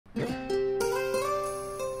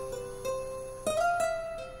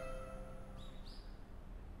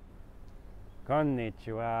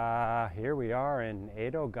Konnichiwa. Here we are in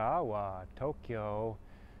Edogawa, Tokyo,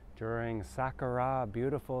 during sakura,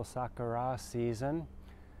 beautiful sakura season,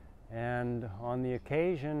 and on the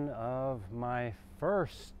occasion of my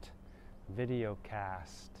first video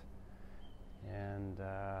cast. And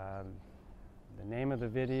the name of the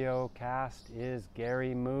video cast is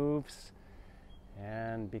Gary Moves.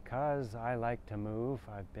 And because I like to move,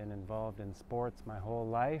 I've been involved in sports my whole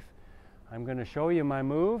life, I'm going to show you my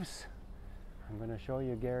moves. I'm going to show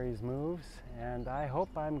you Gary's moves, and I hope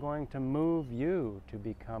I'm going to move you to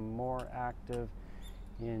become more active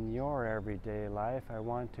in your everyday life. I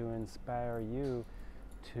want to inspire you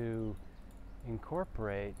to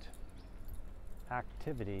incorporate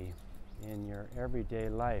activity in your everyday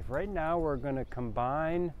life. Right now we're going to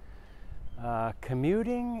combine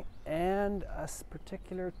commuting and a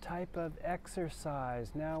particular type of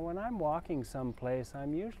exercise. Now when I'm walking someplace,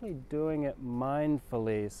 I'm usually doing it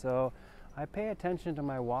mindfully, so I pay attention to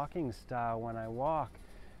my walking style when I walk.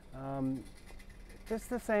 Just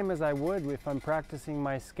the same as I would if I'm practicing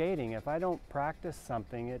my skating. If I don't practice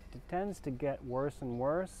something, it tends to get worse and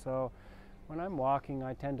worse. So when I'm walking,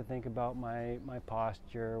 I tend to think about my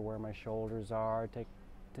posture, where my shoulders are. I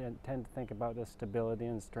tend to think about the stability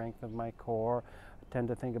and strength of my core. I tend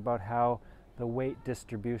to think about how the weight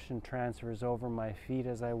distribution transfers over my feet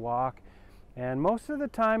as I walk. And most of the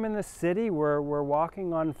time in the city, we're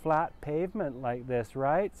walking on flat pavement like this,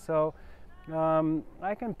 right? So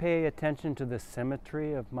I can pay attention to the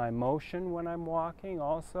symmetry of my motion when I'm walking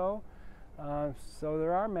also. So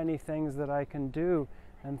there are many things that I can do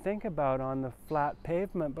and think about on the flat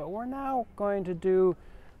pavement. But we're now going to do,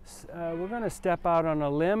 we're going to step out on a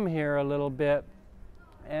limb here a little bit.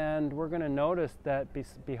 And we're going to notice that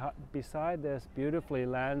beside this beautifully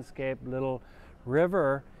landscaped little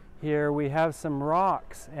river, here we have some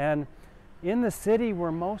rocks, and in the city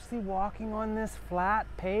we're mostly walking on this flat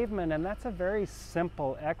pavement, and that's a very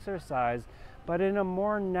simple exercise. But in a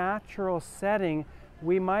more natural setting,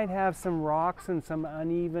 we might have some rocks and some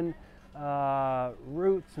uneven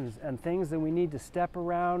roots and things that we need to step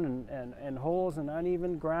around, and holes and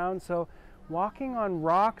uneven ground. So walking on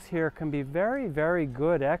rocks here can be very, very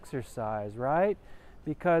good exercise, right?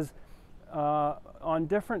 Because on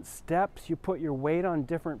different steps, you put your weight on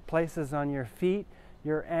different places on your feet.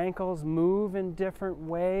 Your ankles move in different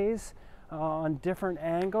ways, on different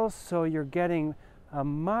angles, so you're getting a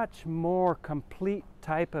much more complete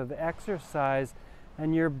type of exercise,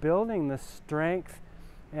 and you're building the strength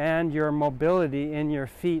and your mobility in your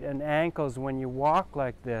feet and ankles when you walk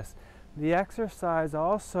like this. The exercise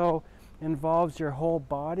also involves your whole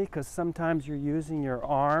body, because sometimes you're using your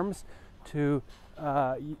arms to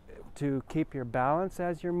keep your balance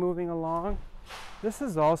as you're moving along. This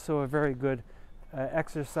is also a very good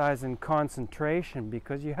exercise in concentration,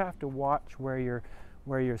 because you have to watch where your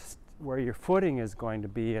footing is going to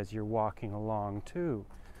be as you're walking along too.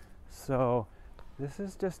 So this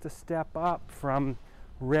is just a step up from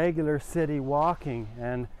regular city walking,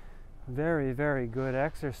 and very, very good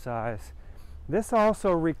exercise. This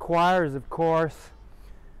also requires, of course,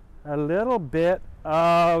 a little bit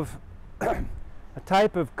of a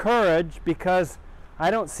type of courage, because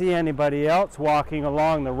I don't see anybody else walking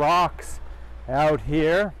along the rocks out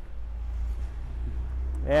here,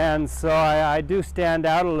 and so I do stand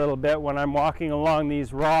out a little bit when I'm walking along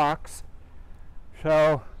these rocks.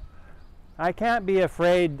 So I can't be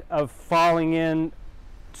afraid of falling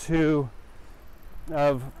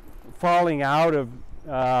out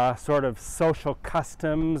of sort of social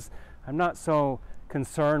customs. I'm not so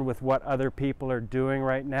concerned with what other people are doing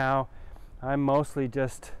right now. I'm mostly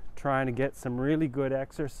just trying to get some really good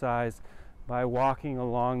exercise by walking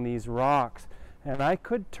along these rocks. And I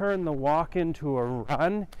could turn the walk into a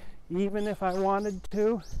run even if I wanted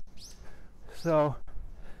to. So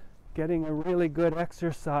getting a really good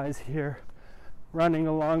exercise here, running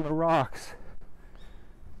along the rocks.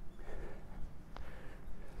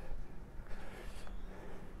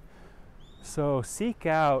 So seek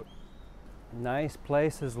out nice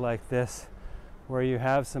places like this where you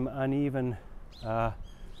have some uneven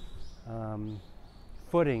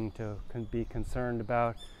footing to be concerned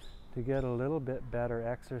about, to get a little bit better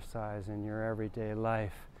exercise in your everyday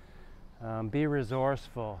life. Be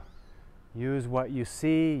resourceful. Use what you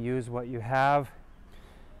see, use what you have,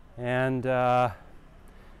 and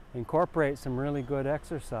incorporate some really good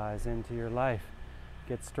exercise into your life.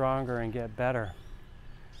 Get stronger and get better.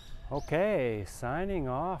 Okay, signing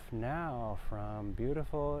off now from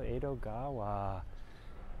beautiful Edogawa,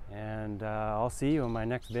 and I'll see you in my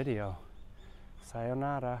next video.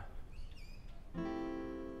 Sayonara.